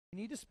You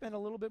need to spend a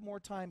little bit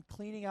more time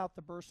cleaning out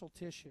the bursal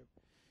tissue.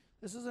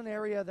 This is an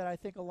area that I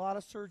think a lot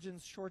of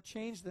surgeons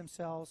shortchange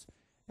themselves,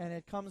 and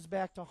it comes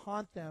back to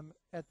haunt them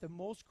at the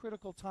most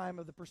critical time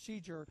of the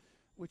procedure,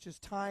 which is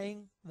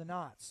tying the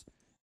knots.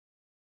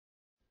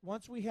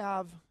 Once we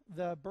have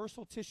the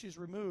bursal tissues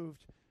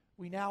removed,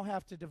 we now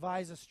have to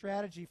devise a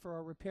strategy for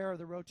a repair of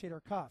the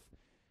rotator cuff.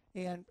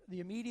 And the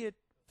immediate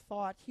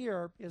thought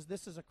here is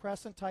this is a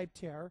crescent type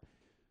tear.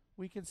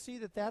 We can see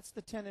that that's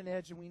the tendon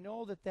edge, and we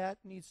know that that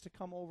needs to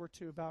come over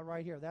to about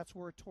right here. That's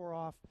where it tore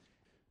off.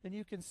 Then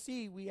you can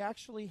see we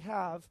actually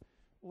have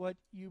what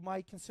you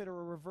might consider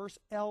a reverse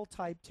L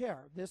type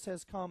tear. This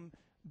has come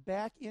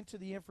back into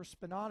the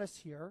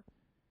infraspinatus here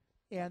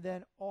and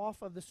then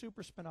off of the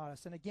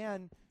supraspinatus. And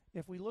again,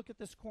 if we look at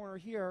this corner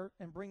here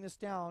and bring this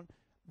down,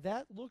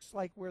 that looks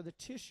like where the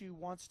tissue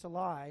wants to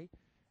lie,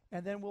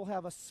 and then we'll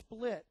have a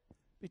split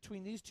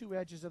between these two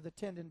edges of the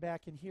tendon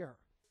back in here.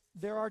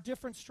 There are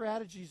different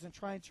strategies in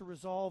trying to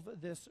resolve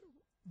this.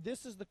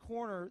 This is the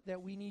corner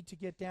that we need to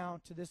get down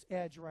to this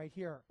edge right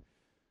here.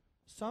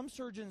 Some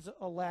surgeons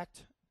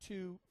elect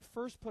to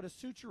first put a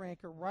suture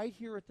anchor right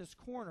here at this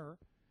corner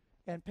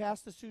and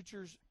pass the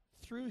sutures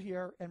through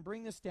here and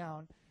bring this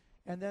down.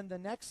 And then the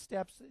next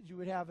steps that you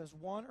would have is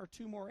one or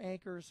two more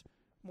anchors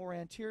more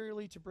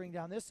anteriorly to bring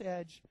down this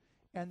edge,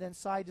 and then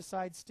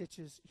side-to-side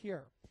stitches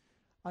here.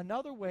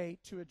 Another way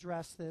to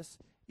address this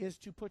is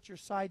to put your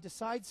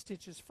side-to-side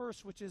stitches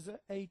first, which is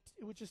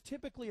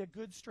typically a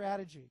good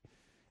strategy.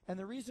 And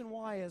the reason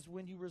why is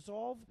when you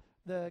resolve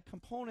the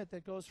component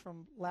that goes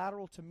from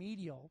lateral to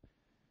medial,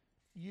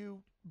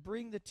 you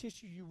bring the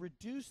tissue, you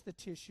reduce the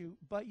tissue,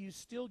 but you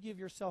still give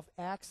yourself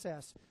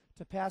access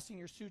to passing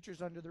your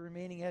sutures under the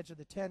remaining edge of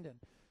the tendon.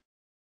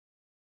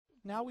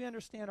 Now we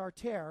understand our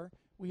tear,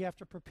 we have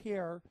to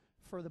prepare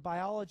for the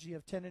biology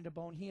of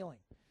tendon-to-bone healing.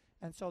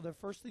 And so the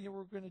first thing that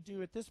we're going to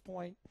do at this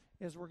point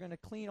is we're going to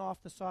clean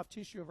off the soft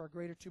tissue of our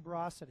greater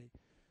tuberosity.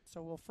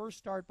 So we'll first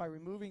start by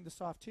removing the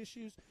soft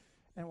tissues,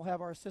 and we'll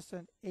have our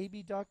assistant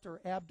abduct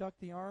or abduct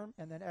the arm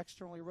and then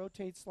externally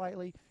rotate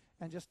slightly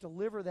and just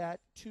deliver that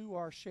to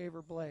our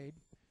shaver blade.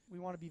 We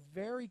want to be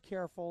very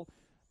careful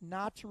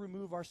not to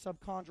remove our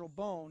subchondral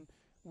bone,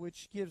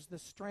 which gives the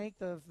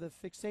strength of the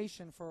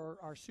fixation for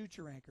our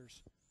suture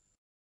anchors.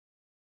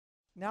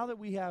 Now that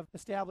we have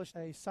established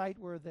a site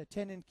where the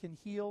tendon can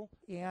heal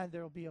and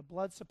there will be a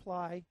blood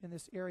supply in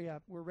this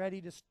area, we're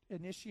ready to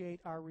initiate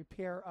our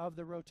repair of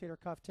the rotator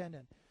cuff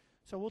tendon.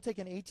 So we'll take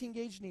an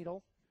 18-gauge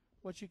needle.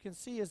 What you can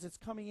see is it's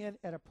coming in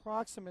at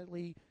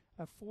approximately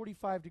a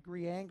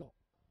 45-degree angle.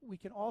 We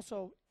can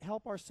also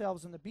help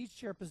ourselves in the beach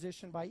chair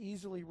position by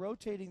easily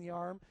rotating the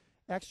arm,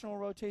 external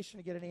rotation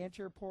to get an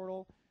anterior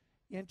portal,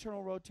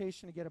 internal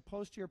rotation to get a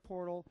posterior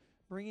portal,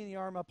 bringing the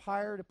arm up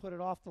higher to put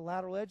it off the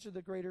lateral edge of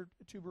the greater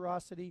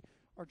tuberosity,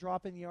 or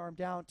dropping the arm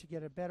down to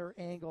get a better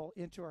angle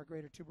into our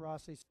greater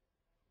tuberosity.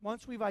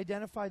 Once we've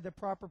identified the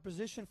proper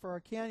position for our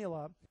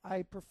cannula,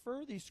 I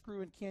prefer these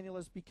screw-in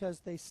cannulas because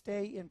they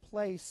stay in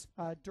place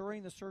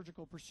during the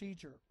surgical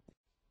procedure.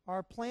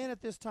 Our plan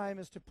at this time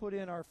is to put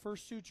in our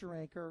first suture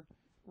anchor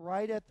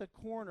right at the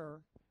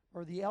corner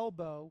or the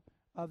elbow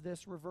of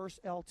this reverse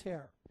L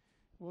tear.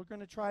 We're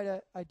going to try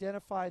to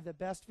identify the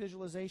best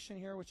visualization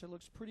here, which it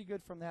looks pretty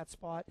good from that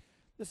spot.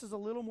 This is a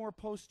little more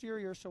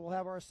posterior, so we'll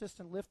have our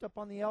assistant lift up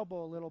on the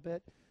elbow a little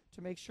bit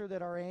to make sure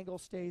that our angle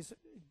stays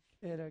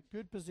at a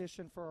good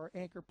position for our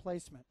anchor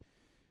placement.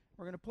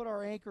 We're going to put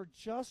our anchor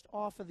just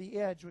off of the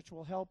edge, which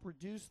will help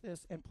reduce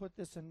this and put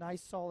this in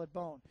nice solid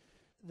bone.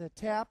 The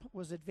tap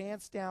was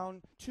advanced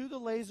down to the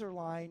laser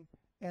line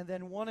and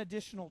then one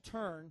additional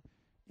turn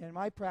in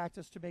my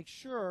practice to make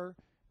sure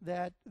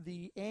that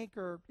the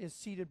anchor is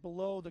seated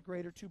below the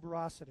greater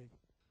tuberosity.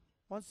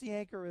 Once the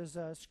anchor is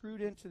screwed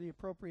into the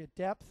appropriate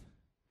depth,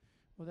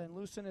 we'll then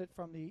loosen it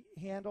from the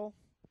handle,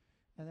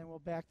 and then we'll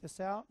back this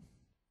out,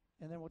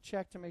 and then we'll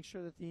check to make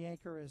sure that the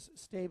anchor is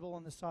stable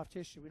in the soft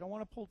tissue. We don't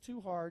want to pull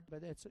too hard,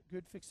 but it's a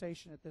good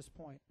fixation at this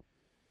point.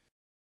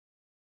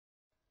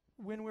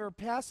 When we're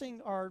passing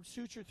our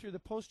suture through the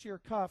posterior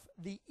cuff,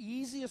 the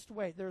easiest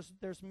way,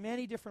 there's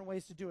many different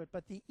ways to do it,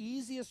 but the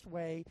easiest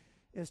way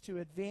is to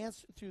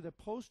advance through the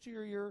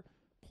posterior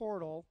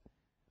portal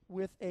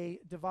with a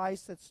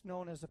device that's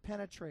known as a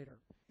penetrator.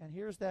 And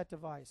here's that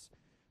device.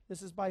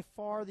 This is by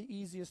far the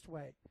easiest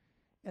way.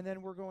 And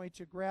then we're going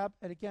to grab,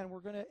 and again, we're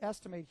going to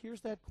estimate,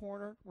 here's that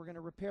corner. We're going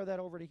to repair that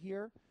over to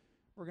here.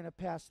 We're going to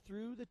pass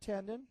through the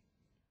tendon.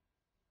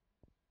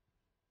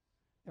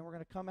 And we're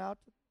going to come out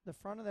the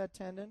front of that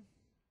tendon.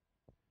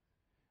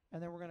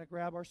 And then we're going to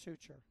grab our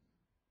suture.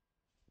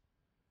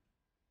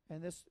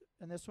 And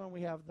this one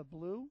we have the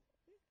blue.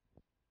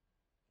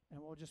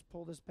 And we'll just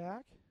pull this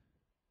back.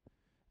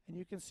 And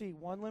you can see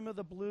one limb of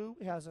the blue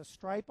has a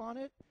stripe on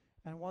it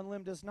and one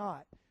limb does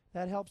not.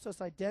 That helps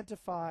us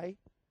identify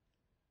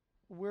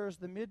where's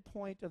the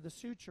midpoint of the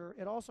suture.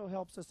 It also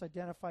helps us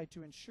identify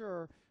to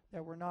ensure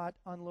that we're not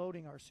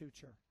unloading our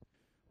suture.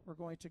 We're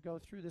going to go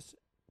through this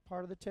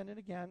part of the tendon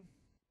again,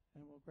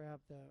 and we'll grab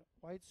the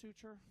white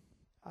suture.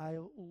 I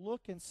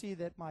look and see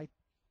that my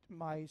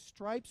my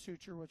stripe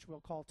suture, which we'll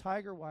call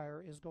tiger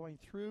wire, is going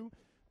through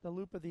the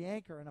loop of the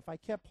anchor. And if I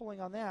kept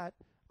pulling on that,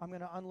 I'm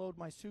going to unload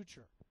my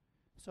suture.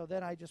 So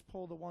then I just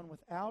pull the one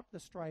without the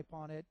stripe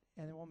on it,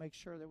 and then we'll make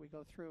sure that we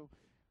go through.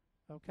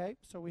 Okay,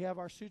 so we have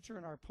our suture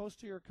in our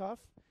posterior cuff,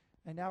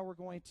 and now we're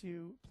going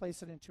to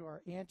place it into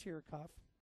our anterior cuff.